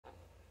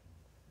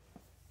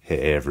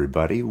Hey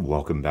everybody,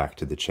 welcome back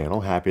to the channel.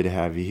 Happy to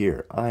have you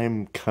here.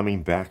 I'm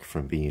coming back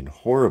from being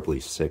horribly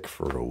sick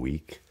for a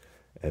week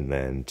and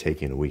then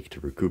taking a week to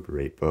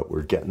recuperate, but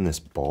we're getting this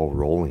ball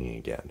rolling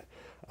again.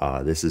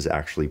 This is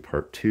actually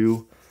part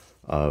 2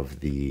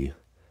 of the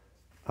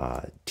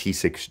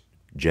T-6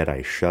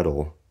 Jedi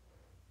Shuttle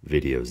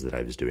videos that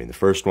I was doing. The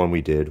first one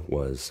we did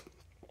was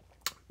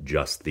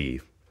just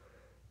the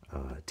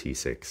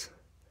T-6.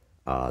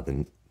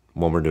 The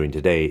one we're doing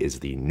today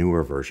is the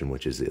newer version,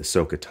 which is the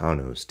Ahsoka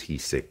Tano's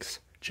T-6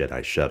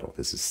 Jedi Shuttle.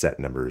 This is set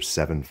number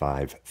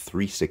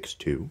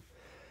 75362.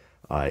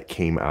 It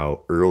came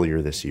out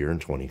earlier this year in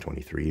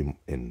 2023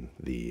 in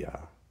the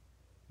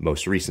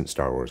most recent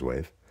Star Wars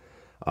wave.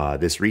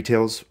 This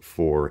retails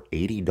for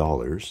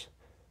 $80.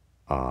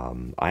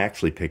 I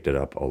actually picked it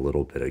up a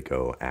little bit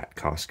ago at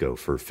Costco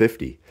for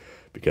 $50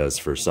 because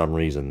for some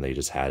reason they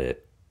just had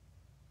it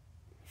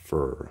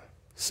for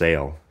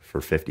sale for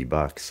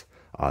 $50.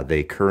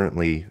 They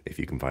currently, if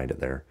you can find it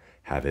there,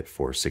 have it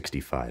for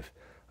 $65.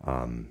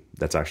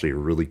 That's actually a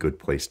really good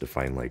place to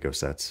find Lego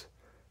sets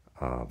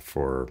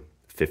for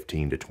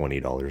 $15 to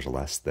 $20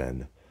 less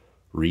than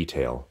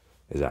retail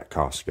is at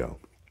Costco.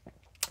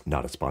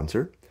 Not a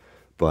sponsor,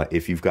 but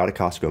if you've got a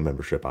Costco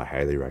membership, I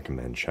highly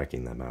recommend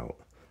checking them out.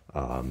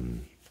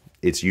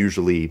 It's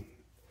usually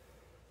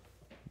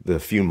the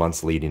few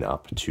months leading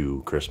up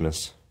to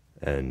Christmas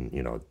and,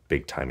 you know,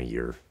 big time of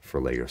year for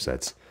Lego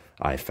sets.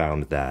 I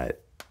found that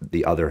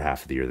the other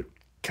half of the year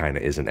kind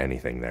of isn't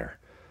anything there.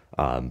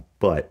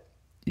 But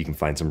you can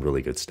find some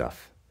really good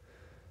stuff.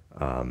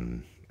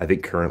 I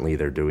think currently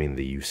they're doing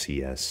the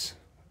UCS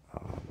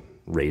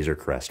Razor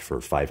Crest for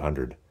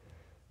 $500.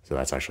 So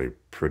that's actually a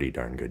pretty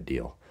darn good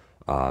deal.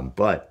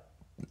 But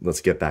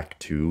let's get back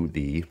to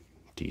the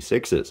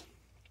T6s.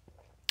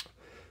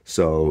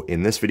 So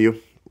in this video,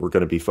 we're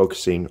going to be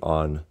focusing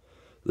on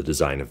the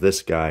design of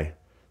this guy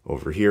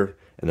over here,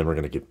 and then we're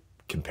going to get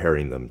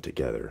comparing them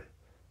together.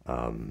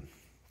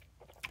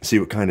 See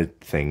what kind of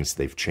things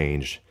they've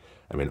changed.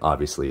 I mean,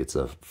 obviously it's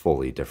a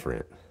fully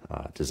different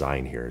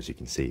design here, as you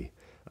can see.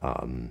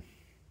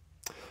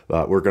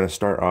 But we're going to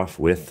start off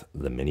with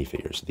the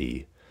minifigures.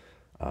 The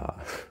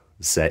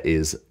set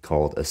is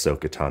called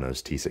Ahsoka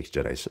Tano's T-6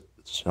 Jedi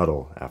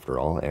Shuttle, after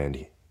all,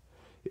 and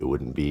it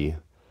wouldn't be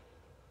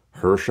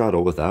her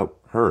shuttle without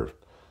her.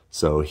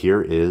 So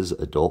here is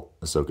adult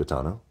Ahsoka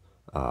Tano.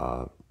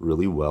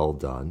 Really well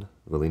done,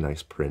 really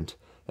nice print.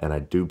 And I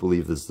do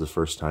believe this is the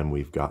first time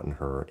we've gotten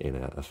her in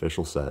an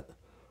official set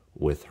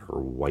with her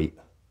white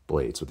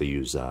blades. So they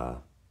use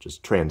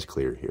just trans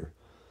clear here.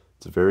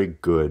 It's a very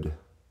good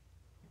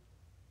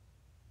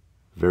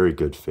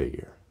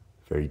figure.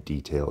 Very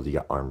detailed. You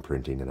got arm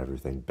printing and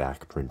everything,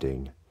 back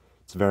printing.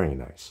 It's very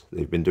nice.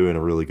 They've been doing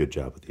a really good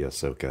job with the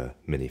Ahsoka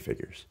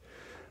minifigures.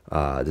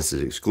 This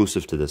is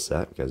exclusive to this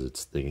set because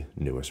it's the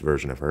newest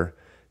version of her.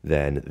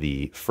 Then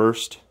the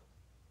first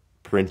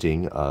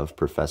printing of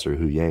Professor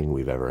Huyang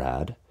we've ever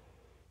had.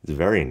 It's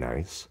very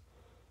nice.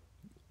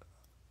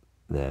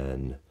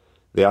 Then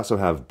they also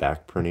have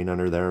back printing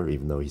under there,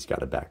 even though he's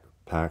got a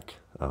backpack.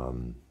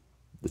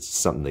 It's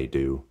something they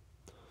do.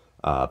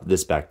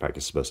 This backpack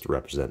is supposed to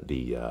represent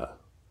the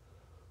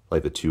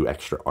like the 2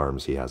 extra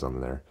arms he has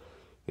on there.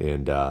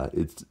 And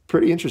it's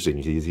pretty interesting.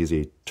 He's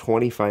a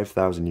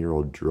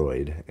 25,000-year-old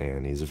droid,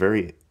 and he's a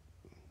very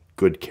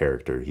good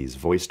character. He's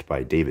voiced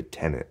by David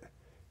Tennant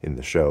in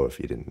the show, if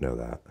you didn't know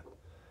that.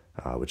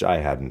 Which I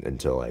hadn't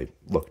until I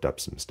looked up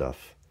some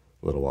stuff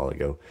a little while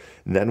ago.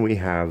 And then we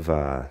have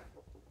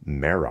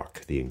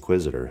Marok, the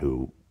Inquisitor,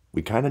 who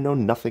we kind of know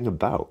nothing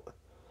about.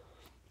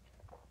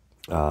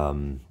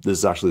 This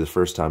is actually the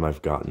first time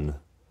I've gotten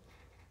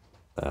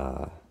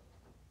that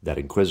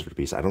Inquisitor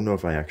piece. I don't know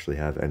if I actually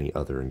have any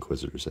other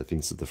Inquisitors. I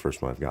think this is the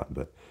first one I've gotten,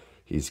 but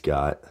he's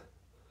got,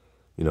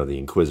 you know, the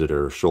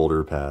Inquisitor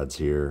shoulder pads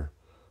here,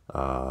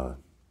 kind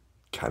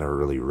of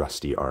really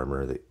rusty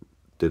armor. They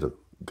did a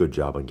good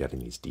job on getting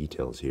these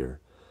details here.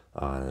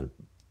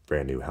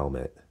 Brand new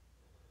helmet.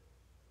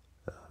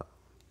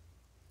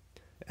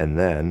 And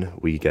then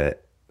we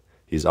get,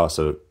 he's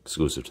also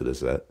exclusive to this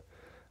set.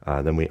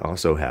 Then we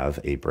also have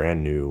a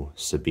brand new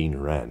Sabine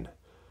Wren,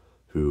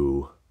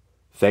 who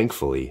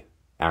thankfully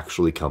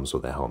actually comes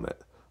with a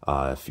helmet.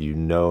 If you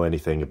know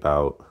anything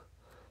about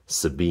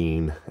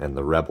Sabine and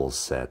the Rebels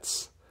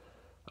sets,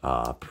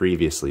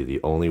 previously the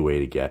only way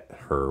to get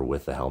her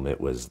with the helmet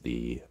was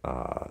the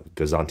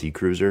Gazanti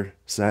Cruiser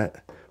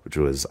set, which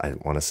was, I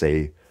want to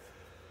say,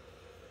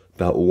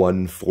 about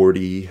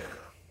 130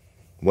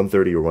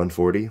 or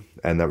 140,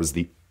 and that was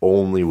the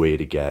only way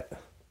to get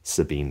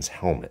Sabine's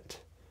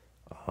helmet.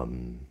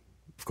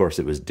 Of course,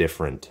 it was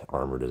different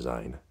armor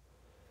design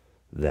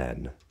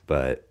then,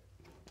 but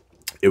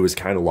it was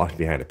kind of locked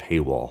behind a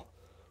paywall,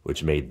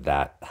 which made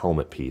that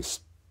helmet piece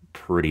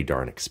pretty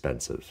darn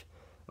expensive.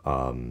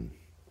 I'll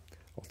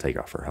take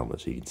off her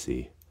helmet so you can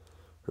see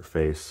her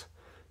face.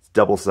 It's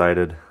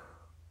double-sided,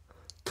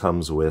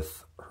 comes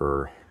with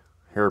her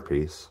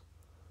hairpiece.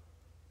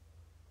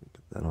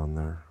 Get that on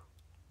there.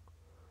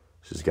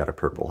 She's got a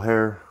purple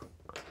hair.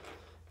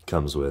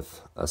 comes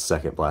with a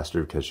second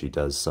blaster because she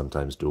does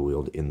sometimes dual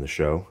wield in the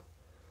show.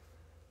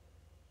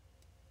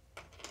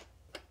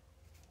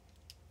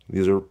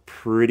 These are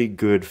pretty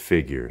good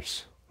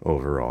figures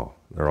overall.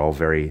 They're all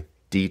very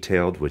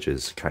detailed, which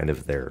is kind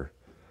of their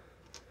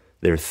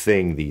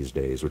thing these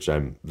days, which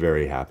I'm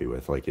very happy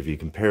with. Like, if you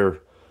compare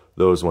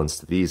those ones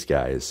to these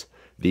guys,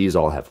 these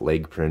all have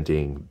leg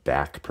printing,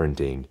 back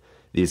printing.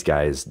 These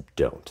guys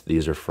don't.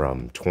 These are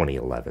from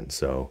 2011.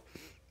 So,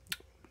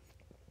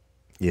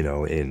 you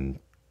know, in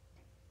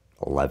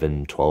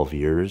 11, 12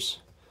 years,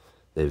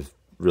 they've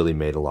really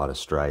made a lot of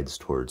strides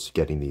towards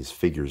getting these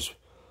figures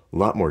a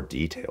lot more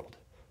detailed.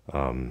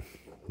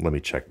 Let me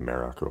check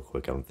Marok real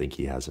quick. I don't think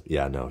he has it.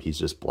 Yeah, no, he's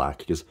just black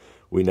because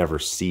we never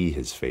see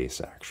his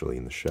face actually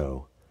in the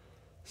show.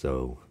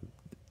 So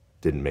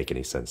didn't make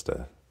any sense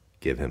to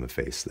give him a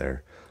face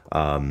there.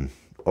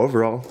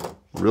 Overall,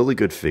 really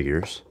good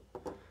figures.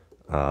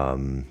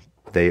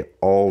 They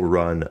all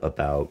run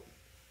about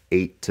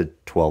 $8 to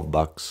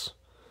 $12.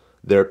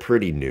 They're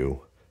pretty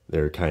new.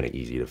 They're kind of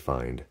easy to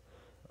find.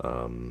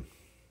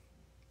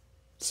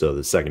 So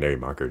the secondary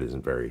market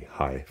isn't very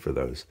high for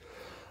those.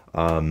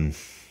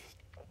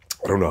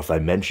 I don't know if I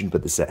mentioned,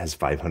 but the set has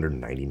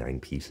 599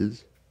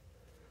 pieces.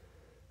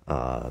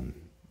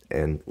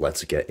 And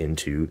let's get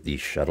into the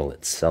shuttle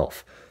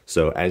itself.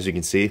 So as you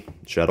can see,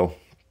 shuttle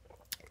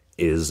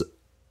is,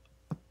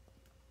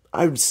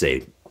 I would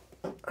say,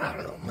 I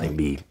don't know,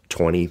 maybe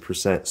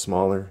 20%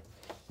 smaller.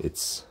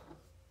 It's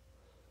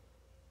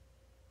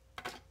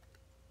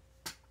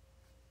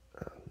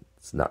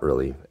not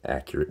really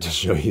accurate to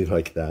show you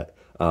like that.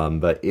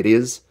 But it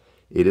is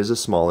a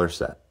smaller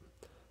set.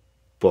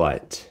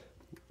 But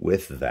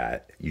with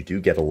that, you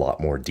do get a lot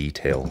more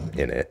detail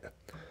in it.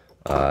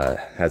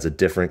 Has a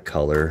different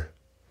color.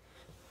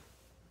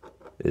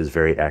 Is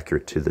very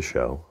accurate to the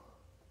show.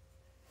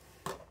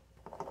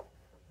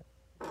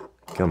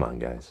 Come on,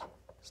 guys.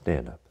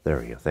 Stand up. There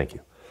we go. Thank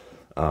you.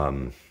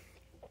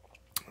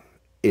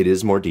 It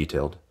is more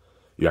detailed.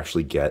 You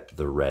actually get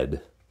the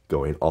red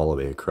going all the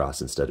way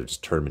across instead of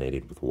just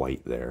terminating with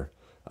white there.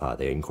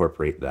 They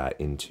incorporate that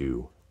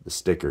into the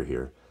sticker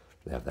here.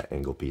 They have that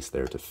angle piece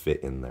there to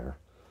fit in there.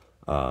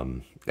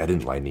 I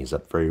didn't line these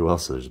up very well,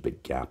 so there's a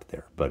big gap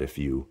there. But if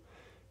you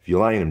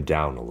line them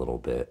down a little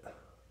bit,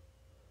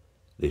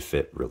 they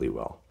fit really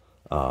well.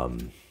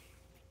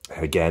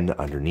 Again,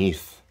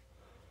 underneath,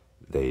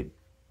 they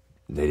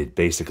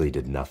basically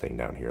did nothing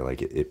down here.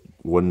 Like, it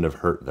wouldn't have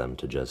hurt them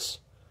to just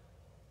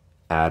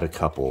add a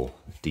couple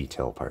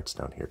detail parts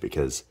down here,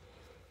 because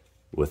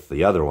with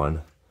the other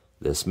one,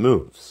 this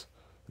moves.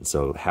 And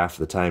so half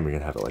the time you're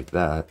going to have it like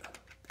that.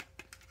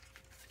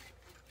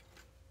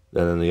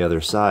 And then the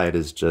other side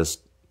is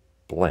just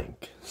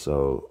blank.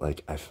 So,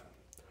 like,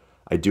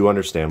 I do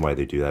understand why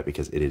they do that,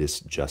 because it is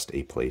just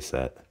a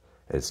playset.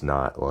 It's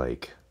not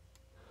like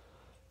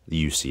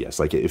the UCS.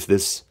 Like, if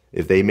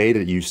they made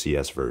a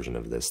UCS version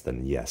of this,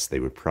 then yes, they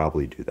would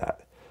probably do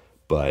that.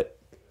 But,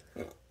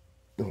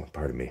 oh,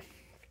 pardon me.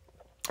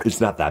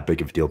 It's not that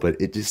big of a deal, but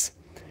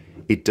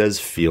it does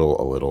feel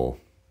a little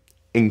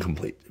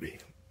incomplete to me.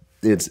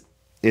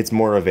 It's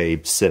more of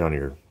a sit on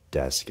your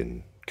desk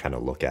and kind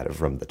of look at it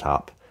from the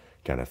top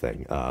kind of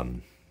thing.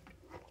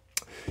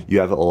 You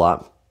have a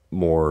lot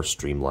more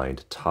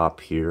streamlined top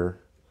here.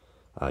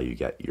 You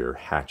get your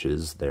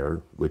hatches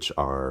there, which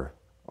are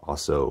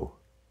also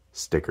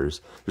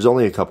stickers. There's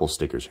only a couple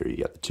stickers here. You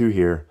got the two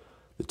here,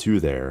 the two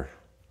there,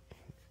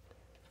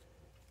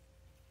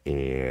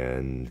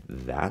 and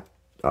that.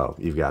 Oh,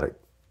 you've got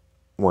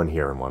one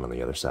here and one on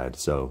the other side.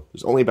 So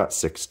there's only about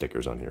 6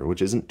 stickers on here,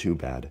 which isn't too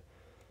bad.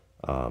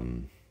 I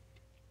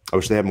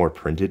wish they had more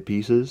printed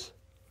pieces,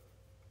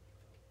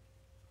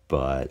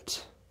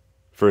 but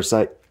for a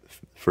set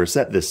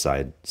this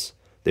size,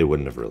 they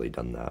wouldn't have really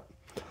done that.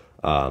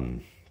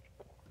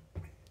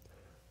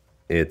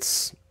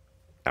 It's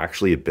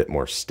actually a bit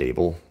more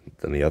stable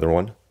than the other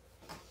one,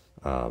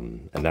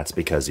 and that's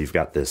because you've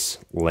got this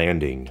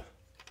landing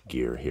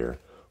gear here,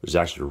 which is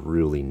actually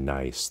really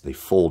nice. They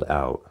fold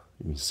out.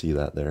 You can see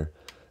that there.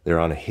 They're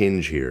on a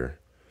hinge here.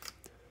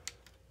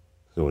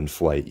 So in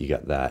flight, you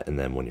got that, and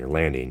then when you're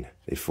landing,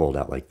 they fold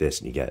out like this,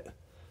 and you get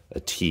a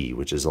T,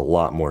 which is a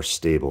lot more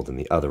stable than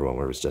the other one,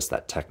 where it was just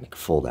that Technic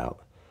fold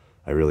out.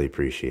 I really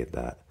appreciate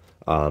that.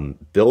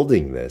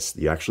 Building this,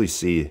 you actually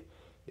see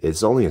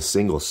it's only a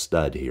single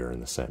stud here in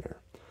the center.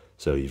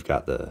 So you've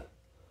got the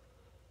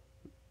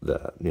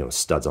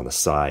studs on the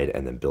side,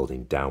 and then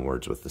building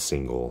downwards with the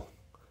single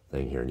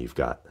thing here, and you've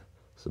got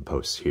some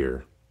posts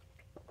here.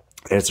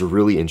 And it's a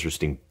really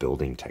interesting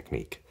building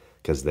technique,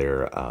 because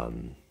they're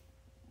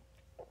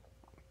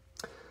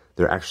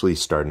actually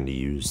starting to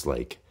use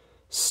like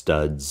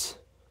studs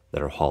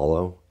that are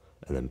hollow,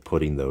 and then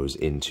putting those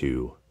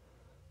into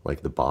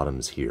like the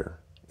bottoms here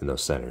in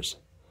those centers.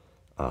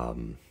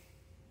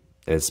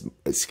 It's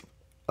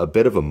a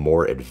bit of a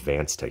more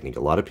advanced technique.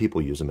 A lot of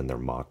people use them in their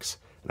mocks,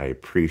 and I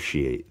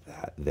appreciate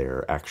that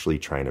they're actually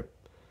trying to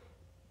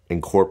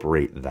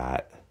incorporate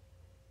that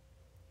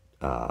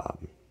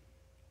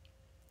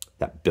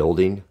that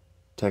building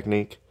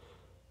technique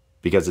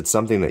because it's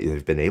something that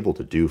they've been able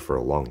to do for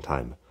a long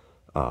time.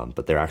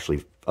 But they're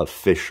actually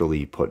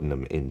officially putting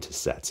them into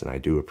sets, and I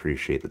do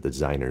appreciate that the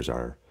designers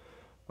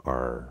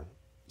are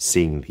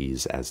seeing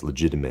these as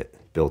legitimate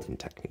building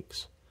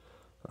techniques.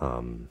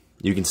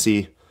 You can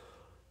see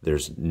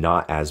there's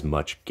not as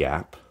much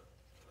gap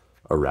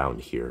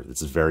around here.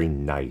 It's very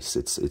nice.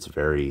 It's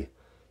very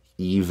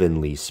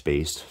evenly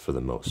spaced for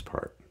the most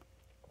part.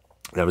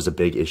 That was a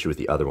big issue with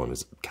the other one. It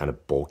was kind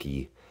of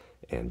bulky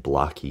and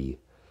blocky,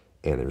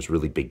 and there's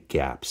really big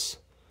gaps.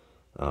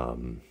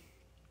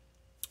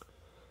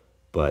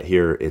 But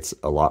here it's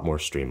a lot more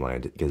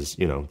streamlined because,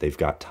 you know, they've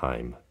got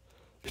time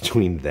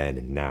between then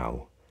and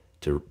now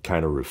to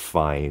kind of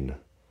refine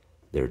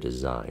their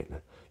design.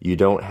 You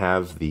don't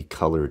have the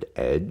colored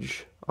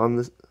edge on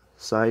the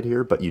side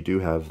here, but you do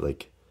have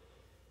like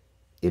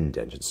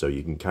indentation, so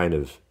you can kind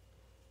of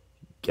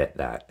get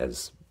that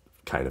as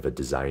kind of a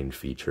design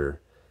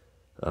feature.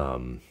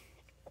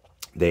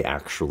 They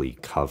actually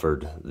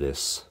covered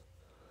this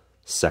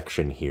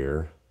section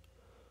here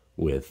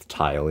with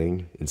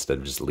tiling instead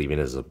of just leaving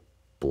it as a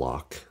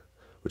block,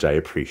 which I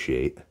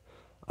appreciate.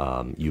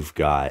 You've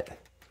got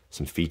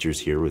some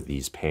features here with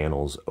these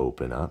panels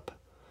open up.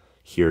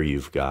 Here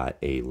you've got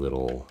a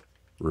little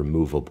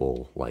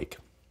removable, like,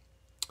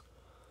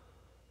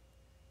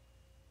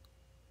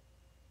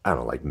 I don't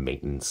know, like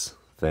maintenance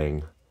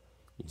thing.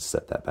 You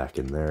set that back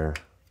in there.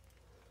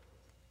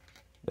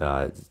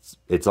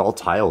 It's all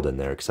tiled in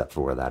there except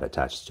for where that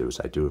attaches to,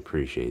 so I do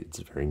appreciate it's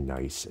very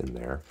nice in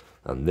there.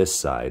 On this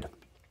side,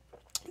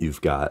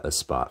 you've got a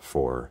spot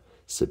for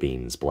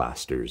Sabine's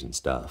blasters and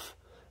stuff,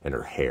 and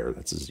her hair.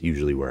 That's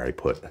usually where I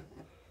put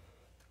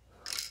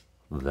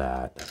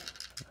that.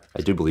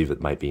 I do believe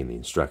it might be in the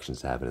instructions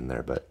to have it in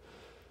there, but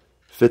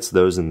fits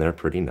those in there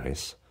pretty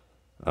nice.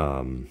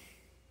 You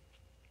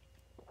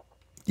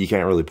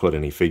can't really put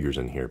any figures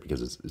in here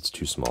because it's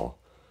too small,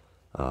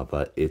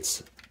 but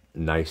it's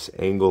nice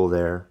angle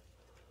there.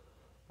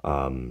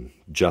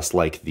 Just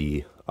like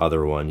the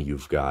other one,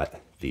 you've got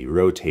the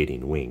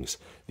rotating wings.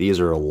 These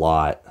are a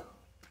lot, I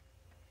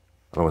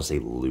don't want to say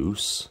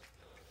loose,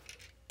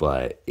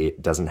 but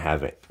it doesn't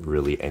have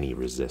really any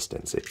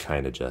resistance. It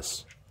kind of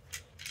just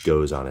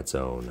goes on its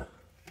own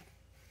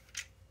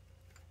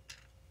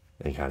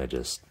and kind of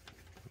just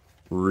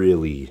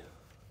really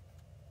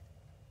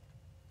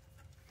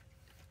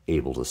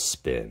able to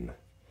spin.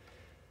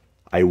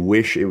 I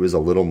wish it was a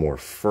little more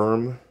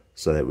firm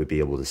so that it would be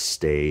able to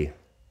stay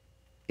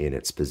in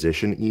its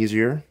position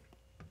easier.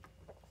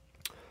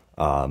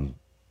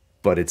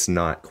 But it's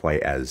not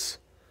quite as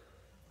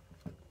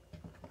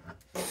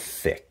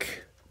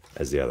thick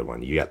as the other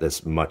one. You got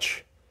this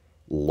much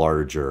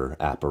larger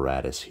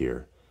apparatus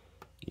here.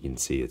 You can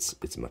see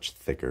it's much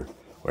thicker,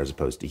 whereas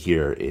opposed to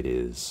here it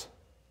is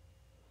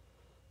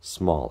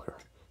smaller.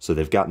 So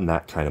they've gotten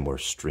that kind of more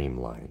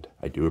streamlined.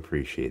 I do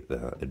appreciate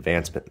the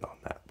advancement on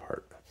that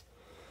part.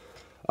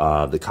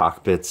 The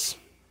cockpits,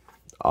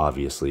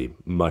 obviously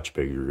much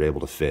bigger. You're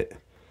able to fit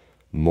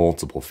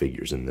multiple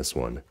figures in this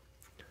one,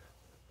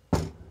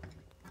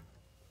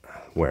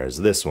 whereas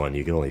this one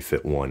you can only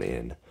fit one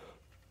in,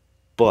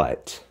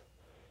 but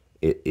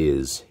it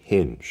is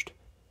hinged,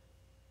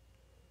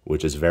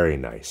 which is very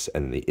nice,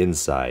 and the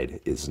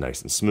inside is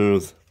nice and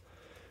smooth.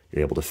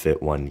 You're able to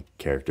fit one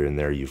character in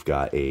there. You've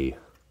got a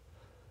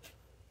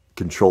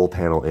control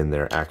panel in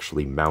there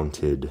actually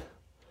mounted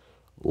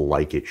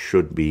like it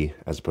should be,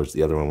 as opposed to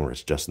the other one where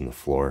it's just in the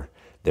floor.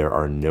 There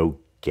are no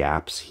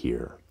gaps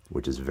here,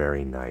 which is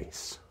very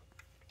nice.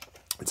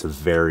 It's a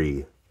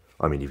very,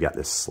 I mean, you've got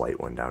this slight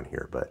one down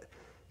here, but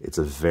it's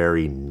a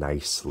very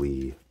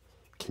nicely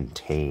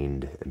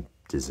contained and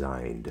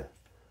designed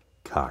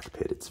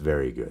cockpit. It's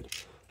very good.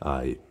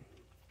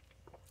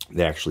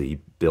 They actually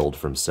build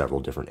from several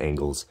different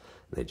angles.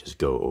 They just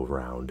go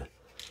around,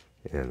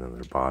 and on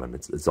their bottom,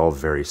 it's all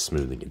very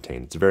smooth and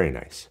contained. It's very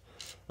nice.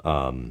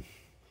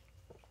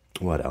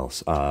 What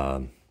else?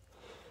 I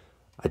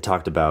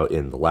talked about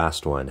in the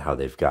last one how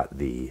they've got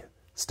the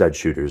stud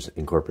shooters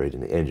incorporated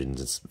in the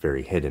engines. It's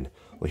very hidden.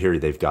 Well, here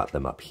they've got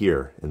them up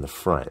here in the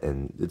front,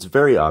 and it's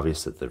very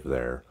obvious that they're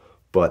there,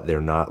 but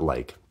they're not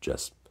like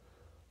just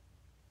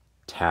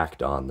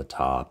tacked on the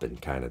top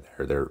and kind of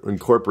there. They're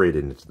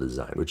incorporated into the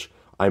design, which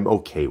I'm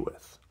okay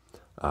with.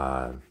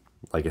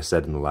 Like I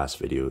said in the last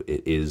video,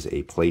 it is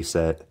a play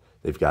set.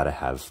 They've got to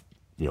have,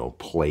 you know,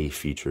 play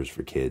features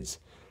for kids.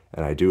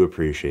 And I do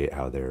appreciate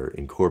how they're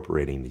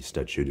incorporating these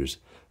stud shooters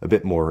a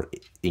bit more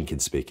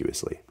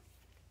inconspicuously.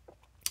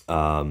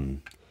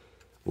 Lot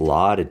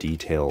of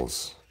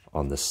details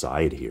on the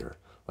side here.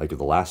 Like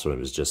the last one, it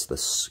was just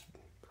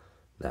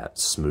that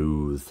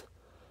smooth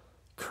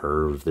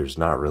curve. There's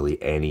not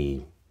really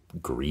any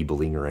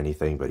greebling or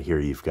anything, but here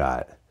you've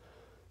got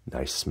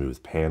nice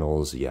smooth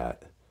panels,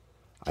 yet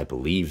I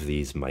believe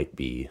these might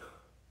be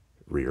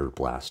rear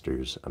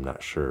blasters. I'm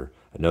not sure.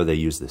 I know they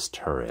use this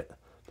turret,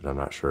 but I'm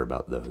not sure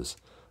about those.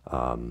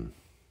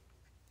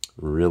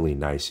 Really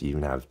nice. You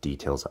even have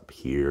details up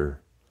here.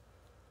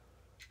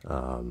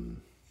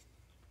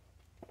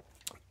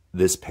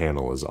 This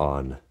panel is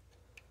on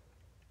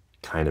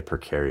kind of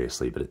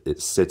precariously, but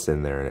it sits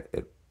in there and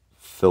it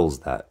fills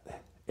that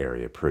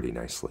area pretty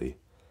nicely.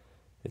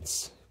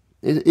 It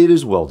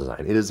is well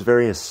designed. It is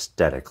very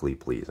aesthetically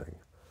pleasing.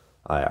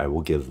 I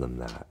will give them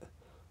that.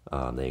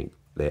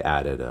 They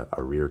added a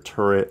rear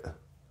turret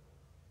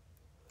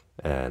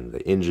and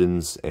the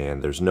engines,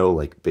 and there's no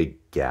like big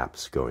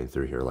gaps going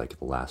through here like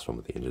the last one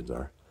with the engines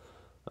are.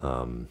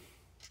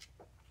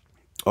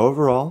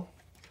 Overall,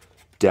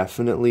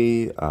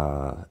 definitely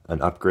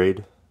an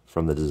upgrade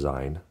from the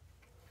design.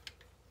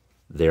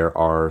 There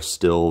are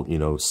still, you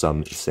know,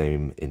 some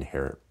same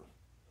inherent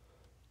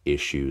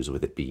issues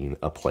with it being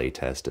a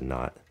playtest and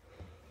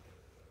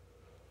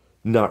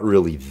not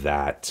really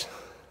that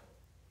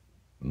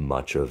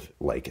much of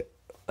like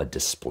a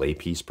display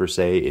piece per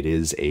se. It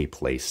is a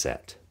play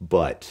set,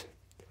 but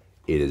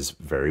it is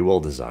very well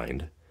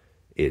designed.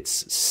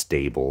 It's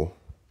stable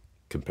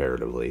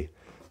comparatively.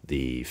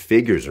 The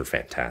figures are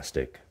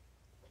fantastic,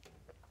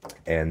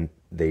 and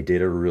they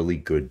did a really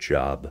good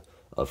job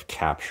of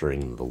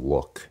capturing the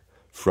look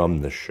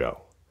from the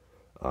show.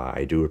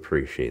 I do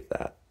appreciate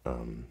that.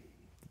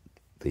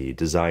 The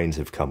designs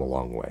have come a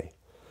long way.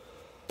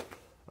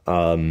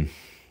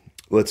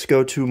 Let's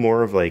go to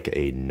more of like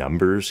a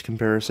numbers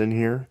comparison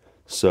here.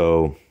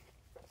 So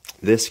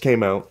this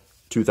came out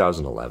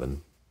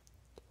 2011.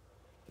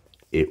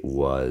 It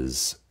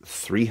was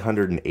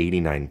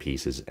 389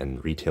 pieces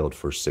and retailed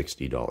for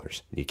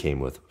 $60. You came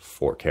with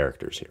 4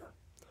 characters here,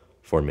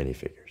 4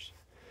 minifigures.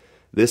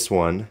 This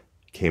one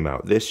came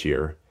out this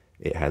year.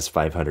 It has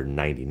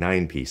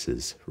 599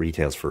 pieces,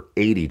 retails for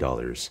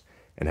 $80,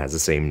 and has the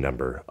same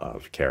number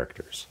of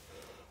characters.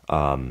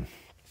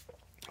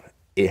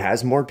 It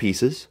has more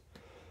pieces,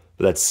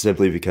 but that's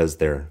simply because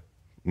they're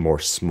more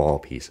small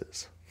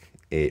pieces.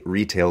 It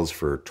retails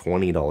for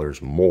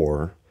 $20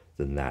 more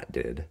than that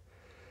did.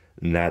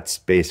 And that's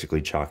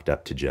basically chalked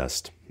up to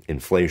just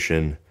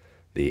inflation,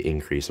 the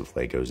increase of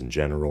Legos in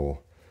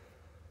general.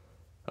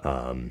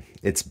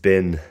 It's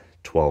been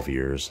 12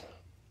 years.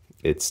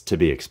 It's to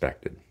be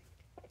expected.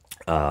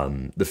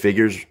 The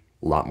figures,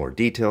 a lot more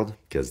detailed,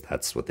 because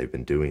that's what they've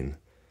been doing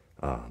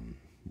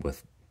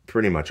with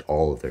pretty much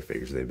all of their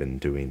figures. They've been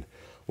doing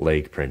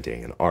leg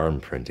printing and arm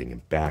printing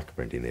and back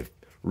printing. They've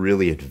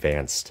really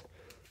advanced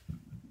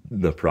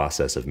the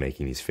process of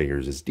making these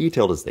figures as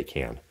detailed as they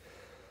can.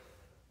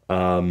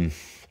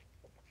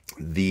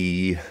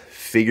 The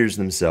figures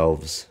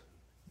themselves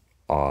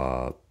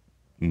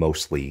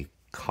mostly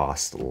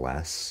cost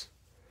less,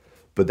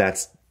 but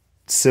that's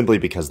simply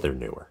because they're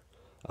newer.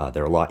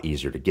 They're a lot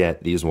easier to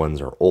get. These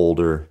ones are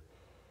older.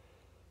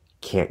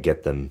 Can't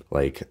get them.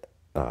 Like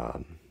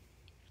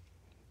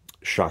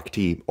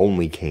Shakti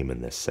only came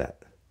in this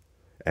set,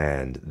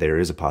 and there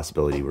is a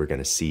possibility we're going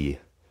to see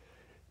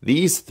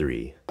these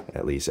 3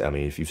 at least. I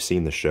mean, if you've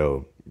seen the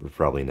show, we're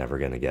probably never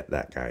going to get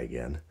that guy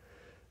again.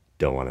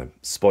 Don't want to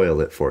spoil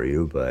it for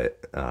you,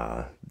 but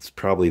it's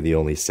probably the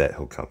only set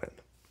he'll come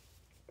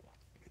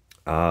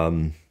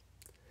in.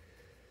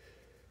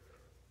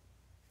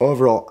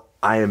 Overall,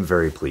 I am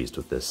very pleased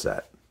with this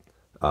set.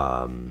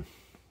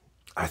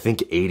 I think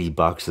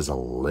 $80 is a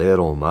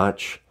little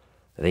much.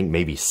 I think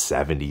maybe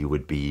 70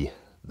 would be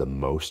the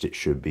most it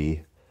should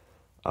be.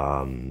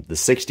 The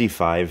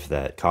 65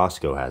 that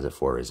Costco has it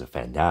for is a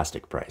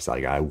fantastic price.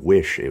 Like, I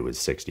wish it was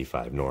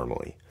 65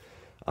 normally.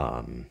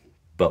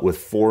 But with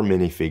 4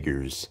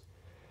 minifigures,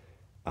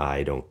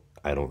 I don't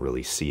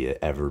really see it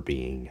ever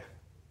being,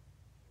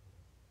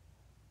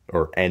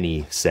 or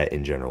any set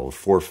in general. With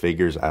 4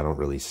 figures, I don't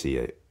really see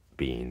it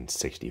being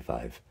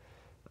 65.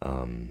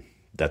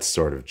 That's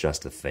sort of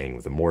just a thing.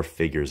 The more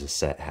figures a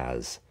set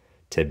has,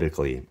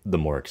 typically, the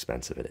more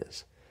expensive it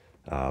is.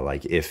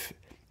 Like if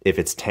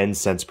it's 10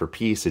 cents per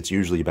piece, it's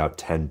usually about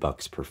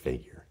 $10 per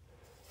figure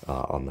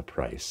on the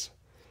price,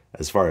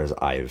 as far as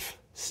I've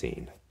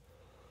seen.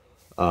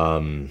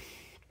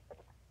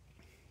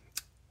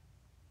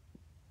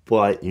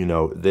 But, you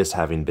know, this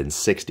having been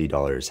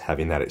 $60,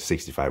 having that at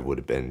 65 would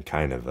have been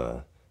kind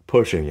of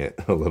pushing it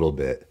a little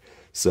bit.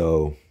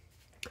 So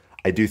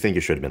I do think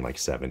it should have been like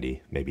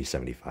 70, maybe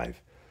 75.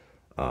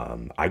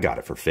 I got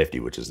it for 50,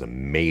 which is an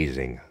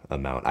amazing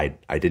amount.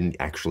 I didn't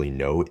actually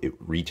know it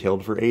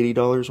retailed for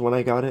 $80 when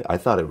I got it. I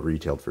thought it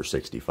retailed for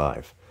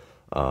 65.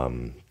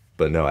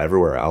 But no,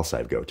 everywhere else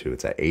I go to,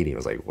 it's at 80. I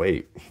was like,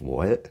 wait,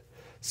 what?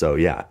 So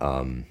yeah,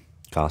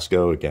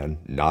 Costco, again,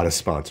 not a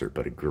sponsor,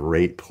 but a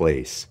great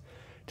place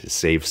to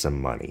save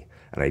some money.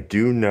 And I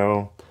do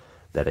know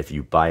that if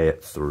you buy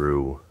it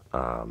through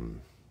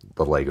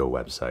the Lego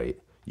website,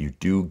 you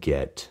do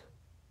get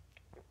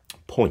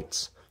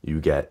points. You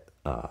get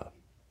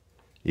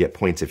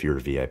points if you're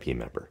a VIP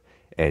member.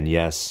 And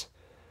yes,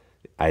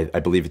 I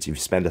believe it's you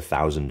spend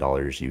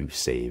 $1,000, you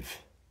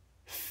save,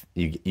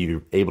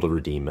 you're able to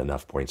redeem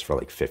enough points for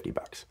like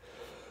 $50.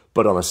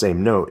 But on the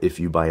same note, if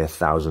you buy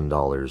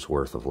 $1,000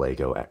 worth of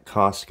Lego at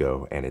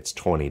Costco and it's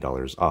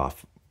 $20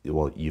 off,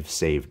 well, you've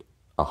saved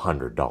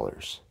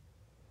 $100.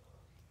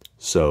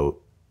 So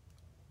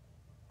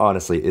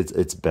honestly,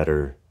 it's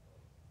better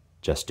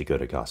just to go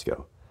to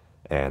Costco,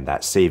 and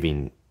that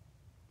saving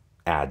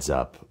adds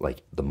up,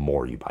 like, the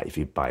more you buy. If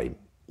you buy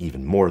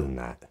even more than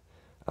that,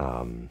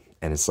 and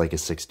it's like a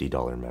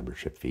 $60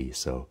 membership fee,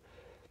 so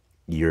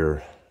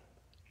you're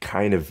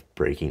kind of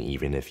breaking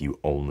even if you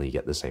only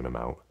get the same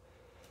amount.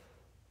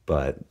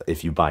 But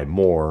if you buy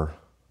more,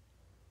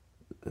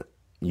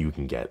 you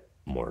can get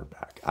more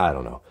back. I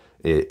don't know.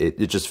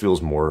 It just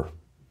feels more,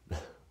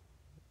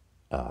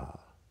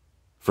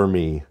 for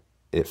me,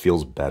 it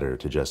feels better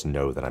to just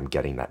know that I'm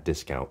getting that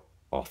discount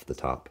off the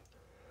top.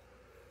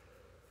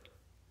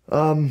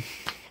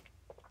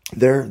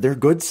 They're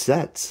good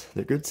sets.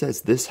 They're good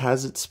sets. This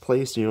has its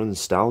place, you know,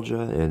 nostalgia,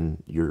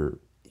 and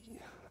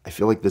I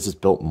feel like this is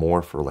built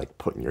more for like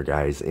putting your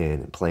guys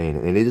in and playing,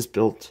 and it is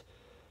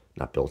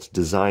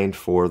designed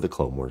for the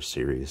Clone Wars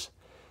series.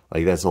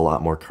 Like, that's a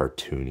lot more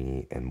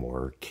cartoony and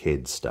more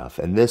kid stuff,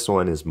 and this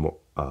one is more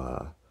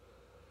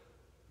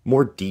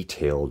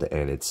detailed,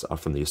 and it's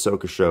from the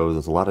Ahsoka show.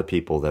 There's a lot of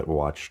people that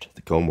watched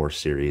the Clone Wars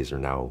series are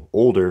now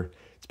older.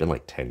 It's been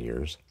like 10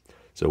 years,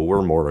 so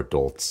we're more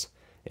adults,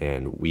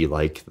 and we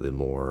like the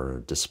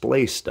more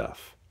display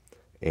stuff.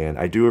 And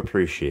I do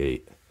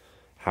appreciate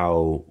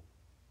how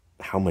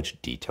much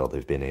detail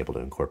they've been able to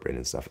incorporate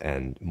and stuff,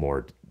 and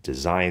more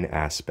design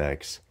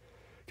aspects.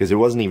 Because it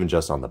wasn't even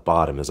just on the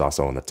bottom, it was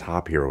also on the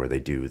top here where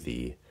they do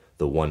the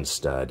one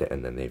stud,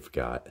 and then they've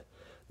got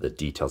the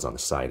details on the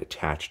side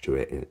attached to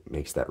it, and it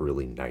makes that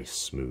really nice,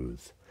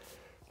 smooth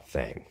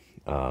thing.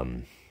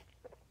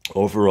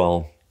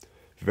 Overall,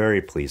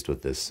 very pleased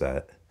with this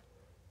set.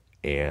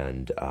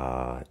 And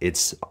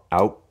it's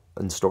out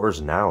in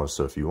stores now,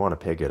 so if you want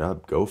to pick it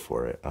up, go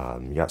for it.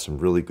 You got some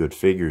really good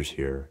figures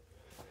here.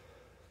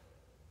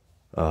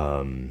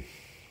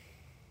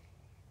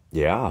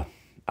 Yeah,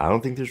 I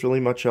don't think there's really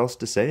much else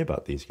to say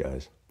about these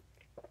guys.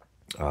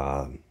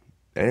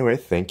 Anyway,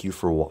 thank you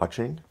for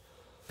watching.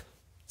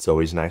 It's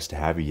always nice to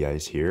have you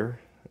guys here,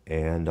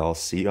 and I'll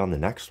see you on the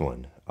next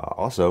one.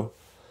 Also,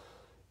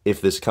 if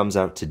this comes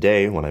out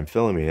today when I'm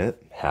filming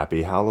it,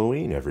 happy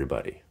Halloween,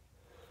 everybody.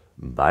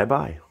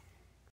 Bye-bye.